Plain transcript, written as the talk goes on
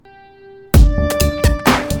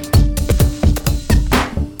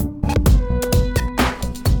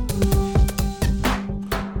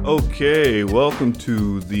Okay, welcome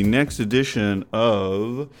to the next edition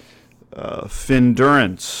of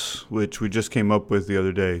Findurance, which we just came up with the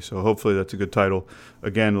other day. So hopefully that's a good title.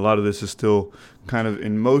 Again, a lot of this is still kind of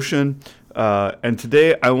in motion. And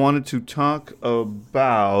today I wanted to talk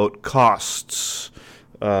about costs.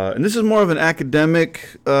 And this is more of an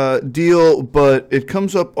academic deal, but it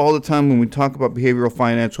comes up all the time when we talk about behavioral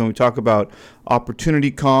finance, when we talk about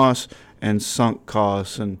opportunity costs and sunk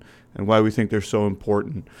costs and why we think they're so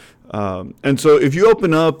important. And so if you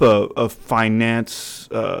open up a finance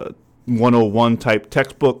 101 type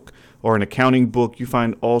textbook or an accounting book, you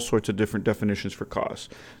find all sorts of different definitions for costs.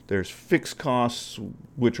 There's fixed costs,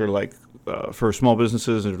 which are like for small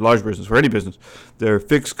businesses and large business, for any business. There are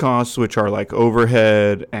fixed costs, which are like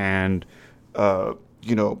overhead and,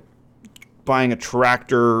 buying a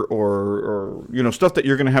tractor or stuff that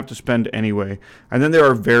you're going to have to spend anyway. And then there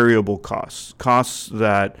are variable costs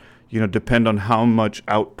that depend on how much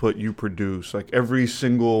output you produce. Like every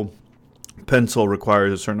single pencil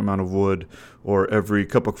requires a certain amount of wood, or every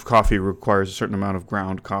cup of coffee requires a certain amount of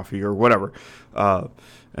ground coffee, or whatever.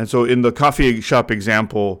 And so in the coffee shop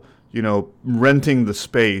example, renting the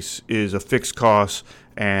space is a fixed cost,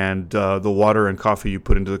 and the water and coffee you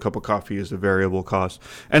put into the cup of coffee is a variable cost,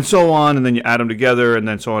 and so on, and then you add them together, and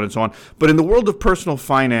then so on and so on. But in the world of personal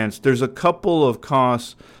finance, there's a couple of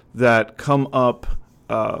costs that come up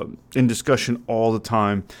in discussion all the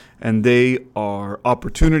time, and they are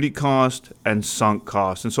opportunity cost and sunk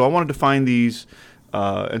cost. And so I wanted to find these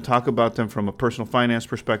and talk about them from a personal finance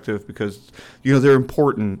perspective because they're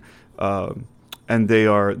important, and they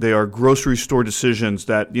are grocery store decisions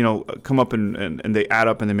that come up and they add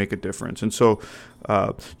up and they make a difference. And so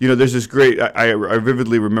there's this great. I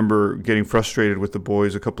vividly remember getting frustrated with the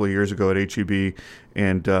boys a couple of years ago at HEB,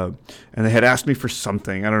 and they had asked me for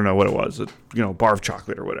something. I don't know what it was, bar of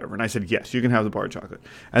chocolate or whatever. And I said, yes, you can have the bar of chocolate.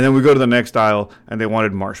 And then we go to the next aisle, and they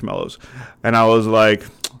wanted marshmallows, and I was like,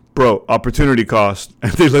 bro, opportunity cost.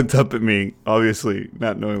 And they looked up at me, obviously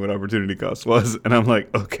not knowing what opportunity cost was, and I'm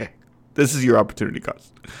like, okay, this is your opportunity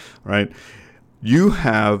cost, right? You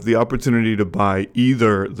have the opportunity to buy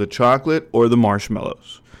either the chocolate or the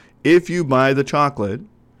marshmallows. If you buy the chocolate,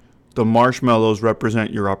 the marshmallows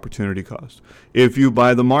represent your opportunity cost. If you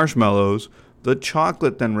buy the marshmallows, the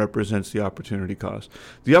chocolate then represents the opportunity cost.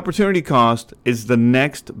 The opportunity cost is the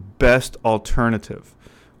next best alternative.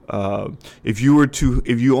 If you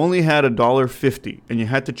only had $1.50 and you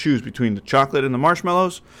had to choose between the chocolate and the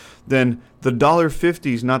marshmallows, then the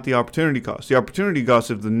 $1.50 is not the opportunity cost. The opportunity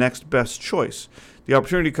cost is the next best choice. The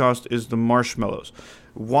opportunity cost is the marshmallows.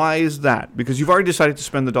 Why is that? Because you've already decided to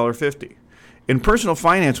spend the $1.50. In personal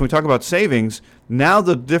finance, when we talk about savings, now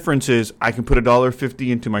the difference is I can put $1.50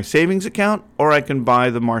 into my savings account, or I can buy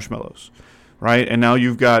the marshmallows, right? And now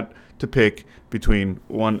you've got to pick between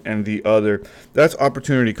one and the other. That's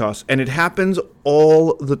opportunity cost, and it happens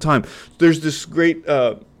all the time. There's this great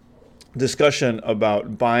discussion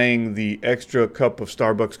about buying the extra cup of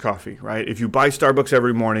Starbucks coffee, right? If you buy Starbucks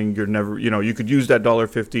every morning, you're never, you could use that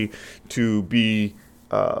 $1.50 to be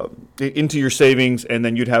into your savings, and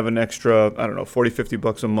then you'd have an extra,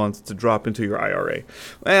 $40-$50 a month to drop into your IRA.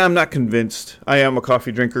 I'm not convinced. I am a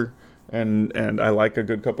coffee drinker. And I like a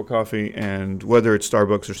good cup of coffee, and whether it's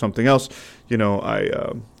Starbucks or something else,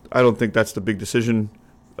 I don't think that's the big decision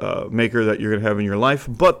maker that you're going to have in your life.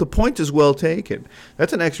 But the point is well taken.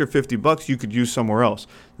 That's an extra $50 you could use somewhere else.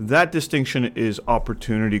 That distinction is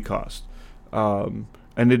opportunity cost, and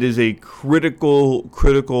it is a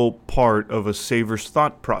critical part of a saver's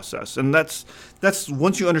thought process. And that's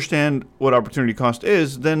once you understand what opportunity cost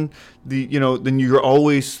is, then then you're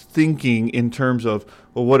always thinking in terms of,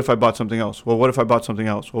 well, what if I bought something else? Well, what if I bought something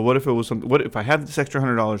else? Well, what if it was something? What if I had this extra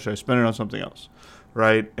 $100? Should I spend it on something else,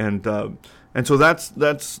 right? And so that's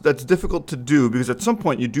difficult to do because at some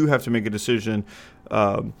point you do have to make a decision,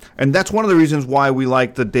 and that's one of the reasons why we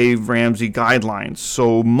like the Dave Ramsey guidelines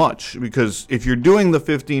so much. Because if you're doing the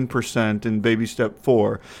 15% in baby step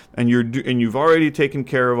 4, and you've already taken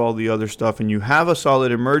care of all the other stuff, and you have a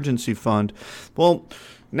solid emergency fund, well,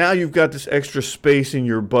 now you've got this extra space in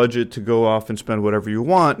your budget to go off and spend whatever you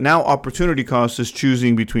want. Now opportunity cost is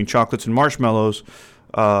choosing between chocolates and marshmallows,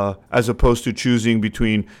 as opposed to choosing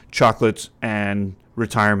between chocolates and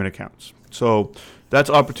retirement accounts. So that's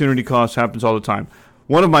opportunity cost, happens all the time.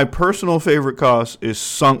 One of my personal favorite costs is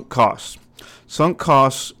sunk costs. Sunk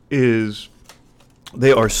costs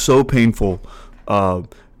they are so painful,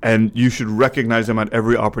 and you should recognize them at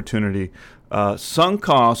every opportunity. Sunk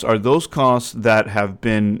costs are those costs that have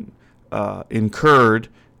been incurred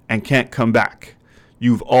and can't come back.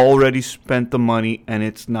 You've already spent the money and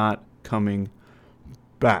it's not coming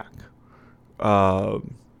back.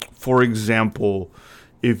 For example,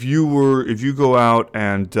 if you go out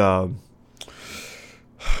and I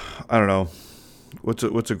don't know. What's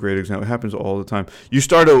a great example? It happens all the time. You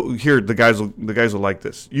start here. The guys will like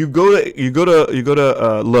this. You go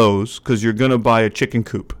to Lowe's because you're gonna buy a chicken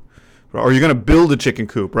coop, or you're gonna build a chicken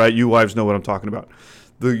coop, right? You wives know what I'm talking about.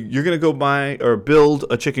 You're gonna go buy or build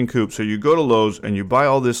a chicken coop. So you go to Lowe's and you buy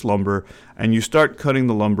all this lumber and you start cutting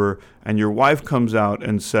the lumber. And your wife comes out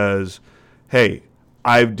and says, "Hey,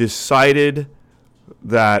 I've decided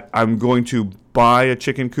that I'm going to buy a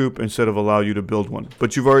chicken coop instead of allow you to build one.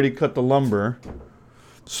 But you've already cut the lumber,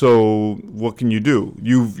 so what can you do?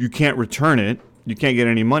 You can't return it. You can't get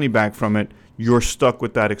any money back from it. You're stuck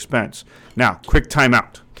with that expense." Now, quick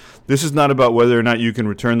timeout. This is not about whether or not you can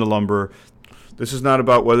return the lumber. This is not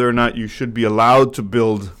about whether or not you should be allowed to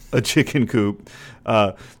build a chicken coop.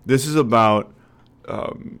 This is about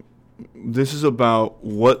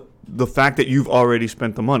what the fact that you've already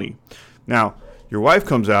spent the money. Now, your wife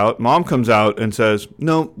comes out, mom comes out and says,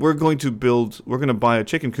 "No, we're going to buy a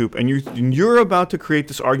chicken coop." And you're about to create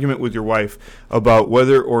this argument with your wife about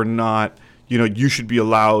whether or not, you should be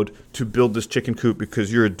allowed to build this chicken coop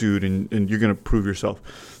because you're a dude and you're going to prove yourself.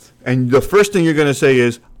 And the first thing you're going to say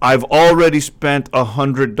is, "I've already spent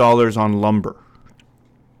 $100 on lumber."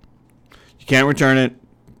 You can't return it.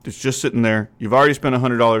 It's just sitting there. You've already spent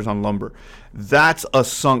 $100 on lumber. That's a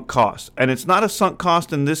sunk cost. And it's not a sunk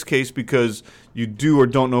cost in this case because you do or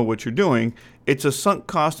don't know what you're doing. It's a sunk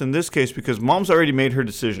cost in this case because mom's already made her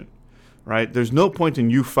decision, right? There's no point in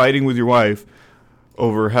you fighting with your wife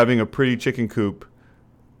over having a pretty chicken coop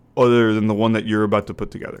other than the one that you're about to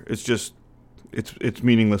put together. It's just, it's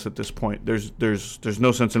meaningless at this point. There's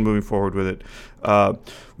no sense in moving forward with it.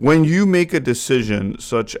 When you make a decision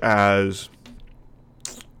such as,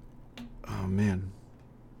 oh man.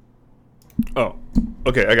 Oh,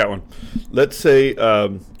 okay, I got one. Let's say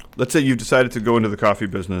you've decided to go into the coffee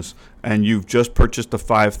business and you've just purchased a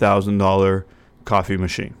 $5,000 coffee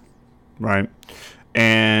machine, right?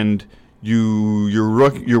 And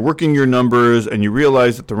you're working your numbers and you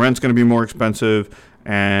realize that the rent's going to be more expensive,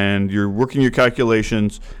 and you're working your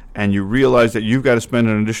calculations and you realize that you've got to spend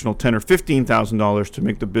an additional $10,000 or $15,000 to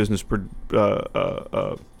make the business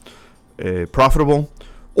profitable.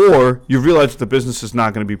 Or you realize that the business is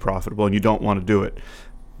not going to be profitable and you don't want to do it.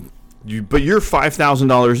 But you're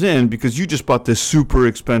 $5,000 in because you just bought this super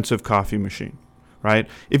expensive coffee machine, right?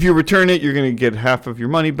 If you return it, you're going to get half of your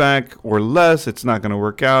money back or less. It's not going to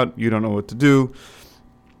work out. You don't know what to do.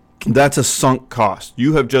 That's a sunk cost.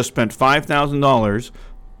 You have just spent $5,000,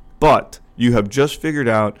 but you have just figured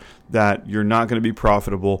out that you're not going to be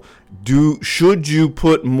profitable. Should you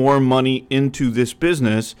put more money into this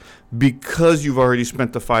business because you've already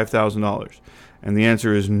spent the $5,000? And the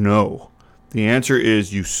answer is no. The answer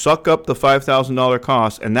is you suck up the $5,000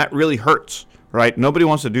 cost, and that really hurts, right? Nobody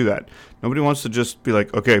wants to do that. Nobody wants to just be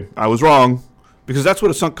like, okay, I was wrong, because that's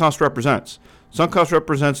what a sunk cost represents. Sunk cost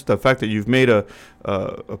represents the fact that you've made a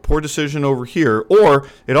poor decision over here, or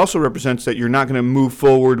it also represents that you're not going to move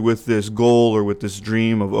forward with this goal or with this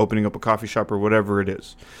dream of opening up a coffee shop or whatever it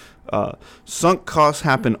is. Sunk costs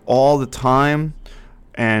happen all the time,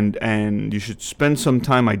 and you should spend some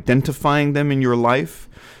time identifying them in your life,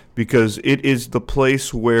 because it is the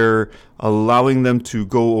place where allowing them to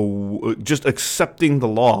go, just accepting the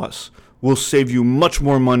loss, will save you much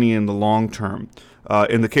more money in the long term.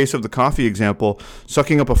 In the case of the coffee example,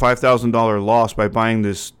 sucking up a $5,000 loss by buying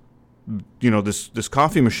this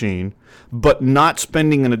coffee machine, but not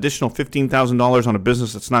spending an additional $15,000 on a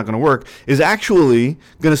business that's not going to work, is actually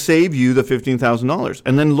going to save you the $15,000.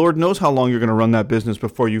 And then Lord knows how long you're going to run that business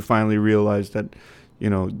before you finally realize that,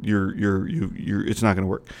 it's not going to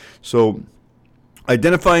work. So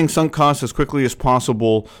identifying sunk costs as quickly as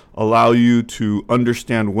possible allow you to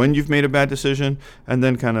understand when you've made a bad decision and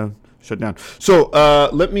then kind of shut down. So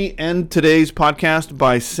let me end today's podcast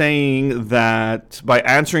by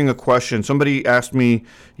answering a question. Somebody asked me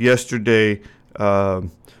yesterday. One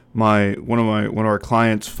of our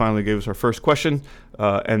clients finally gave us our first question,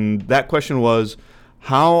 and that question was,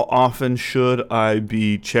 how often should I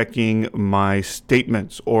be checking my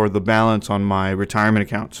statements or the balance on my retirement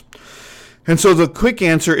accounts? And so the quick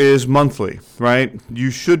answer is monthly, right? You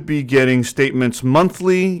should be getting statements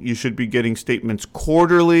monthly. You should be getting statements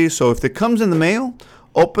quarterly. So if it comes in the mail,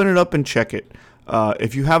 open it up and check it.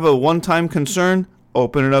 If you have a one-time concern,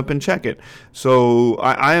 open it up and check it. So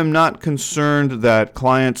I am not concerned that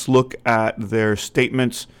clients look at their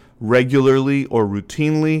statements regularly or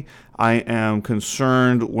routinely. I am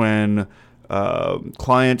concerned when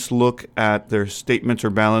Clients look at their statements or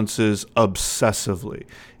balances obsessively.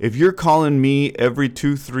 If you're calling me every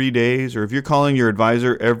 2-3 days, or if you're calling your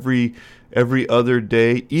advisor every other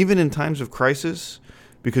day, even in times of crisis,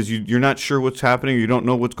 because you're not sure what's happening or you don't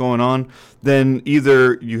know what's going on, then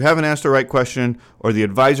either you haven't asked the right question or the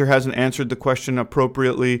advisor hasn't answered the question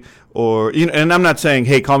appropriately, or, and I'm not saying,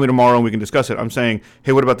 hey, call me tomorrow and we can discuss it. I'm saying,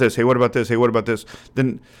 hey, what about this? Hey, what about this? Hey, what about this?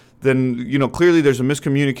 Then clearly there's a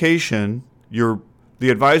miscommunication.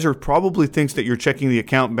 The advisor probably thinks that you're checking the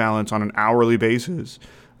account balance on an hourly basis.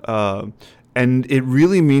 And it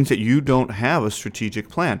really means that you don't have a strategic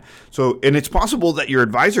plan. So, and it's possible that your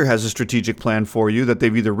advisor has a strategic plan for you that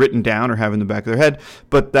they've either written down or have in the back of their head,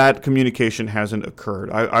 but that communication hasn't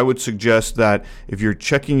occurred. I would suggest that if you're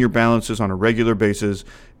checking your balances on a regular basis,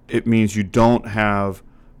 it means you don't have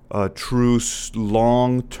a true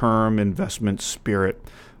long-term investment spirit.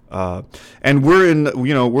 And we're in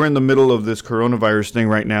the middle of this coronavirus thing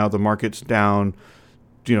right now. The market's down,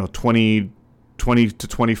 20 to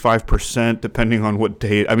 25%, depending on what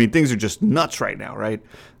day. I mean, things are just nuts right now, right?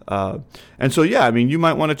 And so, yeah, I mean, you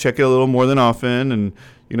might want to check it a little more than often. And,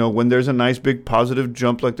 when there's a nice big positive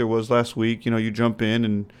jump like there was last week, you jump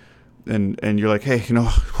in and you're like, hey,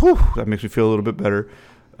 whew, that makes me feel a little bit better.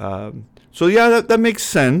 So, yeah, that makes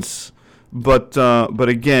sense. But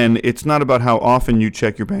again, it's not about how often you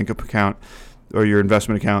check your bank account or your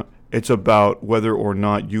investment account. It's about whether or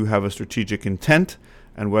not you have a strategic intent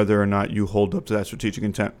and whether or not you hold up to that strategic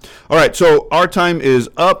intent. All right, so our time is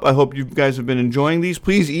up. I hope you guys have been enjoying these.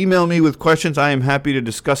 Please email me with questions. I am happy to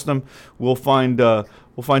discuss them. We'll find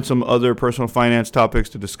some other personal finance topics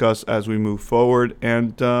to discuss as we move forward.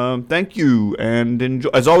 And thank you. And enjoy.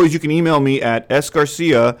 As always, you can email me at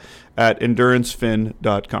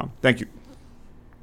sgarcia@endurancefin.com. Thank you.